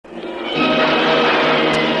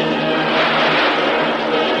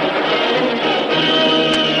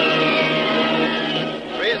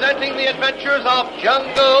of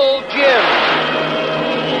Jungle Jim.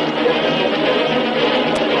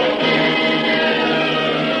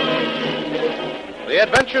 The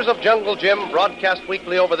Adventures of Jungle Jim, broadcast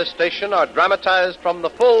weekly over this station, are dramatized from the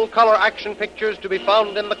full-color action pictures to be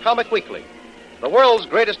found in the Comic Weekly, the world's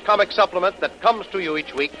greatest comic supplement that comes to you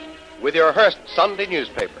each week with your Hearst Sunday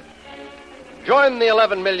newspaper. Join the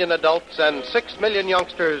 11 million adults and 6 million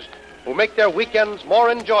youngsters who make their weekends more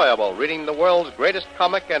enjoyable reading the world's greatest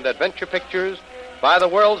comic and adventure pictures by the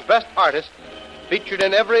world's best artists featured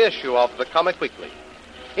in every issue of the Comic Weekly.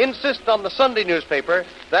 Insist on the Sunday newspaper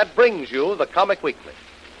that brings you the Comic Weekly.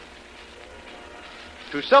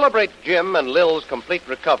 To celebrate Jim and Lil's complete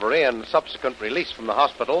recovery and subsequent release from the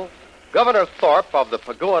hospital, Governor Thorpe of the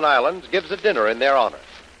Paguan Islands gives a dinner in their honor.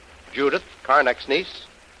 Judith, Carnack's niece,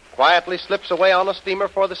 quietly slips away on a steamer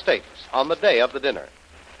for the States on the day of the dinner,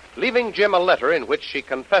 leaving Jim a letter in which she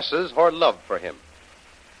confesses her love for him.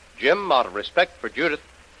 Jim, out of respect for Judith,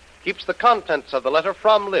 keeps the contents of the letter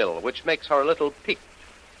from Lil, which makes her a little piqued.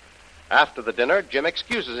 After the dinner, Jim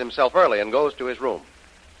excuses himself early and goes to his room.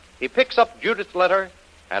 He picks up Judith's letter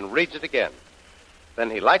and reads it again.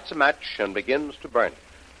 Then he lights a match and begins to burn it.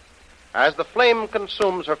 As the flame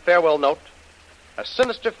consumes her farewell note, a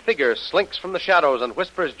sinister figure slinks from the shadows and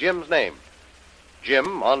whispers Jim's name.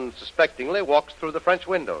 Jim, unsuspectingly, walks through the French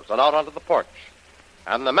windows and out onto the porch.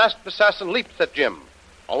 And the masked assassin leaps at Jim,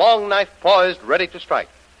 a long knife poised, ready to strike.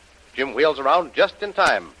 Jim wheels around just in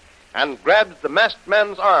time and grabs the masked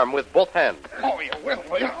man's arm with both hands. Oh, you will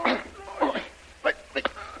you?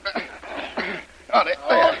 Oh, there.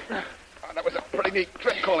 Oh, that was a pretty neat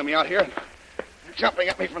trick calling me out here and jumping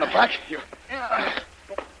at me from the back. You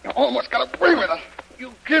almost got away with it.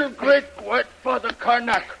 You killed great white Father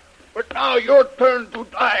Karnak, but now your turn to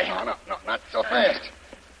die. No, not so fast.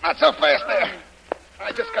 Not so fast there.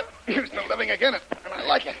 I just got used to living again, and I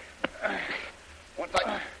like it. Once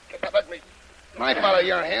I get that ugly knife out of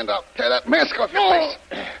your hand, I'll tear that mask off your face.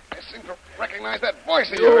 I seem to recognize that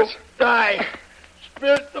voice of yours. Die.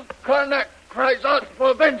 Spirit of Karnak cries out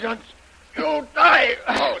for vengeance. You die.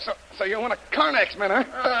 Oh, so you're one of Karnak's men, huh?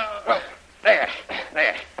 Well, there.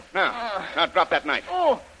 Now drop that knife.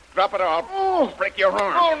 Oh. Drop it or I'll break your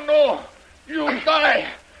arm. Oh, no. You die.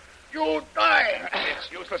 You die. It's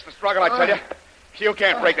useless to struggle, I tell you. You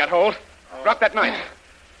can't break that hold. Drop that knife.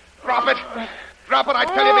 Drop it. Drop it, I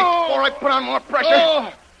tell you, before I put on more pressure.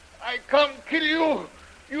 Oh, I come kill you.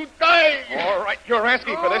 You die. All right, you're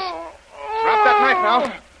asking for this. Drop that knife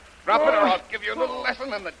now. Drop it or I'll give you a little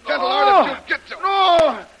lesson in the gentle art of jiu-jitsu.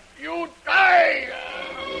 No, you die.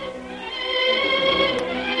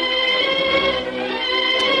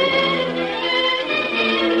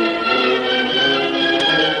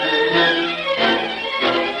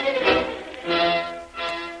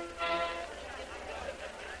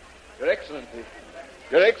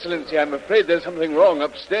 Your Excellency, I'm afraid there's something wrong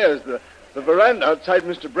upstairs. The veranda outside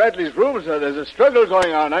Mr. Bradley's room, sir. There's a struggle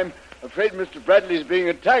going on. I'm afraid Mr. Bradley's being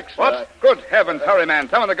attacked, sir. What? Good heavens. Hurry, man.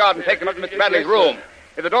 Summon the guard and take him up to Mr. Bradley's room.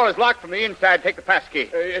 If the door is locked from the inside, take the pass key.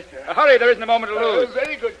 Yes, sir. Hurry, there isn't a moment to lose.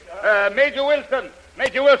 Very good, sir. Major Wilson.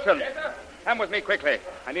 Major Wilson. Yes, sir. Come with me quickly.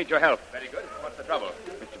 I need your help. Very good. What's the trouble?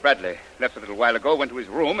 Mr. Bradley left a little while ago, went to his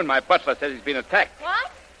room, and my butler says he's been attacked.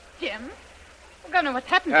 What? Jim? Well, Governor, what's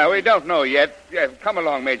happened to We don't know yet. Come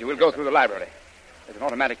along, Major. We'll go through the library. There's an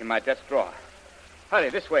automatic in my desk drawer. Hurry,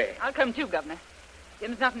 this way. I'll come too, Governor.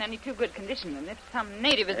 Jim's not in any too good condition, and if some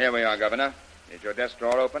native is... Here we are, Governor. Is your desk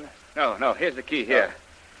drawer open? No. Here's the key here.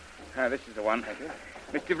 This is the one. Thank you.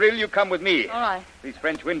 Mr. Brill, you come with me. All right. These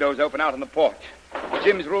French windows open out on the porch.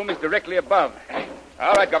 Jim's room is directly above.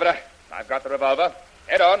 All right, Governor. I've got the revolver.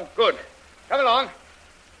 Head on. Good. Come along.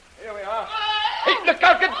 Here we are. Hey, look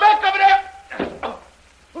out. Get back, Governor! Oh.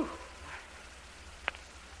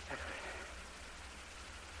 That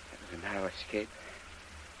was a narrow escape.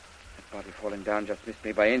 That body falling down just missed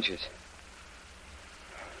me by inches.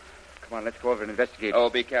 Come on, let's go over and investigate. Oh,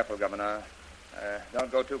 be careful, Governor.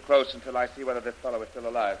 Don't go too close until I see whether this fellow is still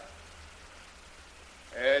alive.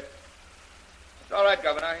 It's all right,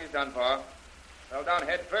 Governor. He's done for. Fell down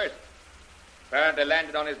head first. Apparently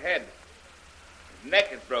landed on his head. His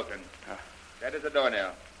neck is broken. Dead as a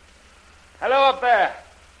doornail. Hello up there.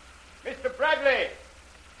 Mr. Bradley.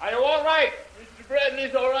 Are you all right? Mr.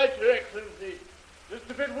 Bradley's all right, Your Excellency. Just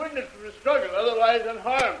a bit winded from the struggle, otherwise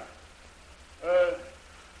unharmed.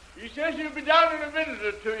 He says he'll be down in a minute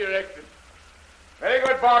or two, Your Excellency. Very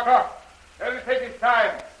good, Barker. Let him take his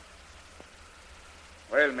time.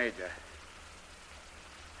 Well, Major,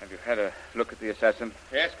 have you had a look at the assassin?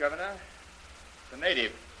 Yes, Governor. It's a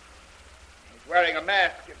native. He's wearing a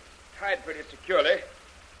mask. It's tied pretty securely.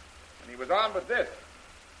 And he was armed with this.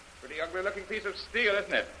 Pretty ugly-looking piece of steel,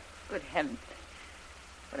 isn't it? Good heavens.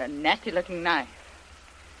 What a nasty-looking knife.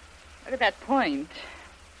 Look at that point.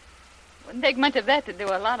 Wouldn't take much of that to do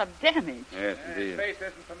a lot of damage. Yes, His indeed. face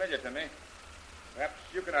isn't familiar to me. Perhaps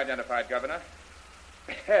you can identify it, Governor.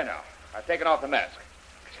 Here now. I've taken off the mask.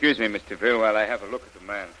 Excuse me, Mr. Phil, while I have a look at the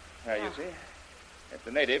man. You see? It's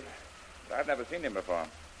a native. I've never seen him before.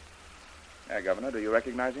 Governor, do you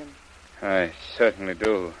recognize him? I certainly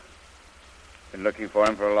do. Been looking for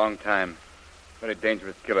him for a long time. Very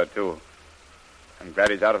dangerous killer, too. I'm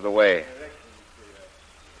glad he's out of the way. Your Excellency,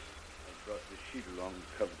 I brought the sheet along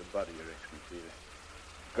to cover the body, Your Excellency.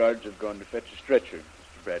 The guards have gone to fetch a stretcher.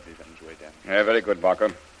 Mr. Bradley's on his way down. Yeah, very good,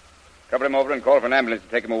 Barker. Cover him over and call for an ambulance to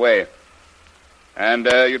take him away. And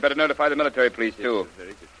you'd better notify the military police, Yes, too. sir, very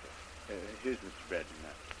good, sir. Here's Mr. Bradley now.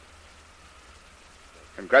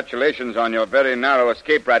 Congratulations on your very narrow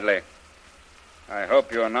escape, Bradley. I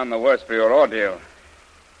hope you're none the worse for your ordeal. It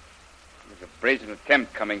was a brazen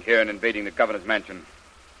attempt coming here and invading the governor's mansion.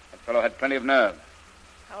 That fellow had plenty of nerve.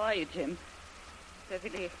 How are you, Jim?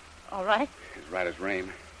 Perfectly all right? As right as rain.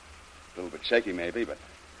 A little bit shaky, maybe, but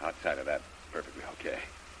outside of that, perfectly okay.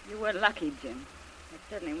 You were lucky, Jim. It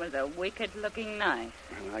certainly was a wicked-looking knife.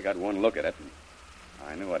 Well, I got one look at it, and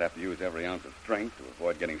I knew I'd have to use every ounce of strength to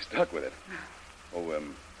avoid getting stuck with it. Oh,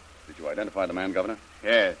 did you identify the man, Governor?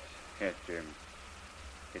 Yes, Jim.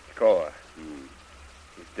 It's Core.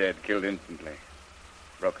 He's dead, killed instantly.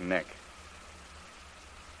 Broken neck.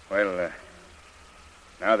 Well,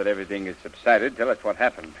 now that everything is subsided, tell us what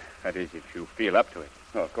happened. That is, if you feel up to it.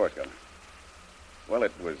 Oh, of course, Governor. Well,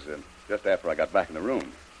 it was just after I got back in the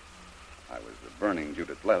room. I was burning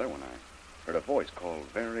Judith's leather when I heard a voice call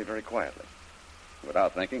very, very quietly.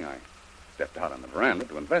 Without thinking, I stepped out on the veranda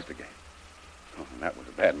to investigate. Oh, and that was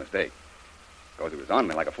a bad mistake, because it was on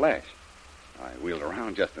me like a flash. I wheeled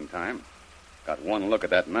around just in time, got one look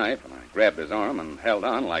at that knife, and I grabbed his arm and held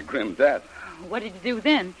on like grim death. What did you do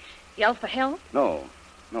then? Yell for help? No,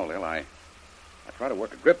 Lil, I tried to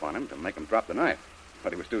work a grip on him to make him drop the knife,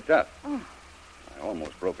 but he was too tough. Oh. I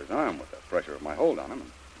almost broke his arm with the pressure of my hold on him,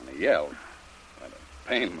 and he yelled. Well, the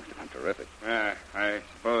pain must have been terrific. I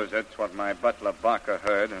suppose that's what my butler Barker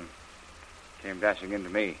heard and came dashing into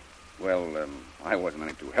me. Well, I wasn't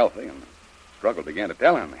any too healthy, and the struggle began to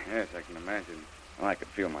tell on me. Yes, I can imagine. I could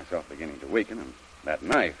feel myself beginning to weaken, and that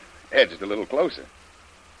knife edged a little closer.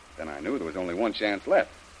 Then I knew there was only one chance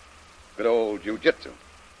left. Good old jiu-jitsu.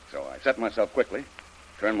 So I set myself quickly,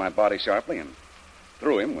 turned my body sharply, and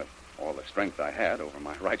threw him with all the strength I had over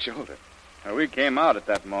my right shoulder. We came out at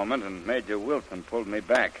that moment, and Major Wilson pulled me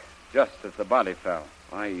back, just as the body fell.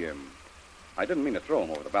 I didn't mean to throw him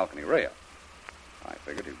over the balcony rail. I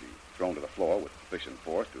figured he'd be thrown to the floor with sufficient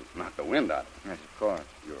force to knock the wind out of him. Yes, of course.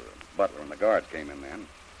 Your butler and the guards came in then,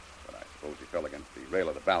 but I suppose he fell against the rail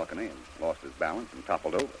of the balcony and lost his balance and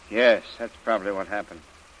toppled over. Yes, that's probably what happened.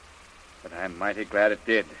 But I'm mighty glad it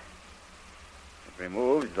did. It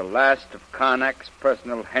removes the last of Karnak's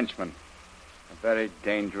personal henchmen. A very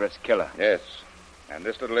dangerous killer. Yes, and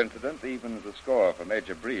this little incident evens the score for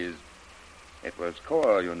Major Breeze. It was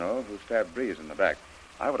Core, you know, who stabbed Breeze in the back.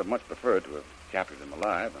 I would have much preferred to have captured him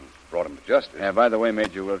alive and brought him to justice. Yeah, by the way,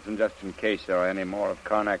 Major Wilson, just in case there are any more of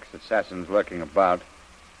Karnak's assassins lurking about,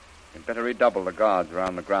 you'd better redouble the guards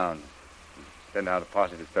around the grounds. Send out a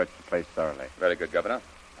party to search the place thoroughly. Very good, Governor.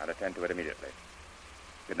 I'll attend to it immediately.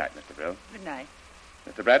 Good night, Mr. Brill. Good night.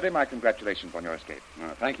 Mr. Bradley, my congratulations on your escape.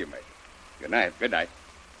 Thank you, Major. Good night. Good night.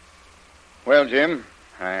 Well, Jim,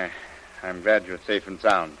 I'm glad you're safe and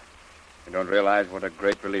sound. You don't realize what a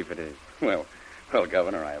great relief it is. Well,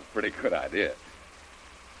 Governor, I have a pretty good idea.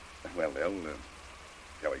 Well, Lil,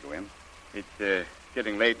 shall we go in? It's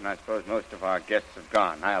getting late, and I suppose most of our guests have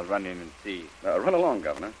gone. I'll run in and see. Run along,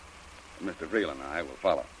 Governor. Mr. Vreel and I will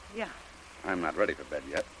follow. Yeah. I'm not ready for bed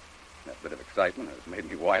yet. That bit of excitement has made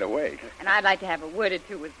me wide awake. And I'd like to have a word or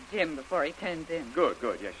two with Jim before he turns in. Good.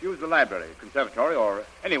 Yes, use the library, conservatory, or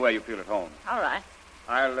anywhere you feel at home. All right.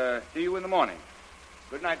 I'll see you in the morning.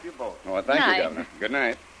 Good night to you both. Oh, thank Night. you, Governor. Good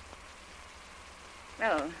night.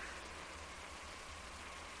 Well,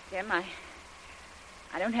 Jim,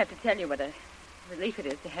 I don't have to tell you what a relief it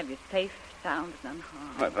is to have you safe, sound, and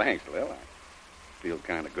unharmed. Well, thanks, Lil. I feel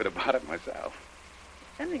kind of good about it myself.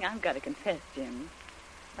 Something I've got to confess, Jim,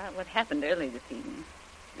 about what happened early this evening.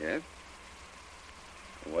 Yes?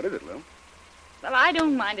 What is it, Lil? Well, I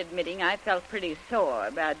don't mind admitting I felt pretty sore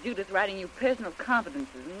about Judith writing you personal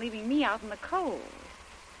confidences and leaving me out in the cold.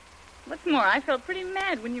 What's more, I felt pretty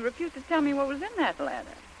mad when you refused to tell me what was in that letter.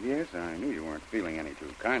 Yes, I knew you weren't feeling any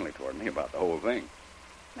too kindly toward me about the whole thing.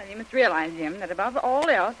 Well, you must realize, Jim, that above all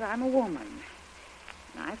else, I'm a woman.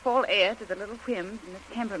 I fall heir to the little whims and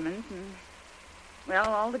the temperaments and, well,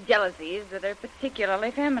 all the jealousies that are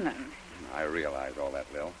particularly feminine. I realize all that,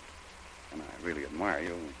 Lil. And I really admire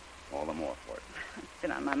you all the more for it. It's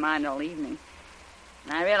been on my mind all evening.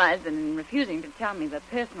 And I realized that in refusing to tell me the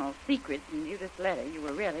personal secrets in Judith's letter, you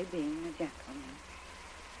were really being a gentleman.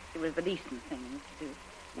 It was the decent thing to do.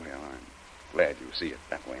 Well, I'm glad you see it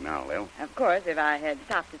that way now, Lil. Of course, if I had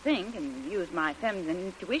stopped to think and used my feminine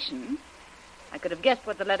intuition, I could have guessed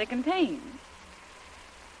what the letter contained.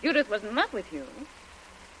 Judith was in love with you.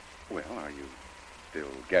 Well, are you still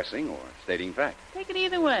guessing or stating fact? Take it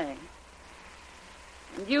either way.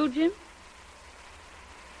 And you, Jim?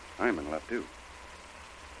 I'm in love, too.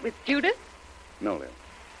 With Judith? No, Lil.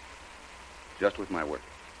 Just with my work.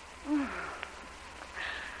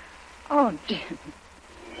 Oh, Jim.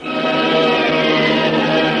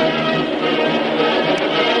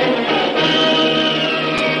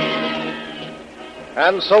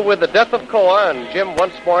 And so, with the death of Koa and Jim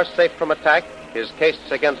once more safe from attack, his case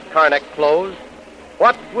against Karnak closed,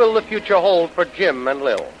 what will the future hold for Jim and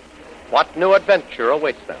Lil? What new adventure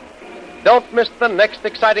awaits them? Don't miss the next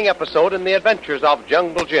exciting episode in the adventures of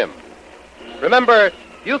Jungle Jim. Remember,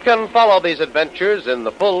 you can follow these adventures in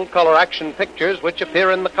the full-color action pictures which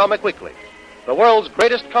appear in the Comic Weekly, the world's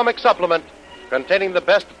greatest comic supplement containing the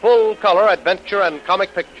best full-color adventure and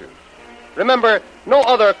comic pictures. Remember, no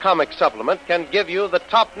other comic supplement can give you the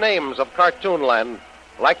top names of Cartoonland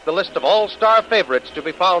like the list of all-star favorites to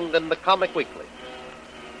be found in the Comic Weekly.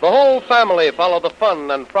 The whole family follow the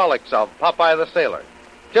fun and frolics of Popeye the Sailor,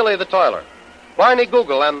 Tilly the Toiler, Barney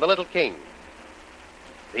Google and the Little King,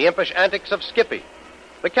 the impish antics of Skippy,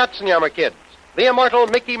 the Katzenjammer Kids, the immortal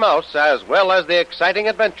Mickey Mouse, as well as the exciting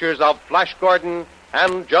adventures of Flash Gordon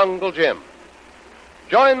and Jungle Jim.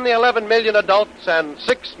 Join the 11 million adults and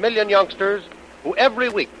 6 million youngsters who every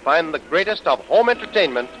week find the greatest of home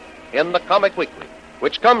entertainment in the Comic Weekly,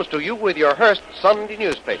 which comes to you with your Hearst Sunday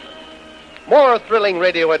newspaper. More thrilling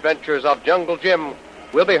radio adventures of Jungle Jim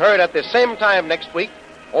will be heard at the same time next week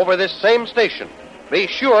over this same station. Be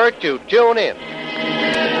sure to tune in.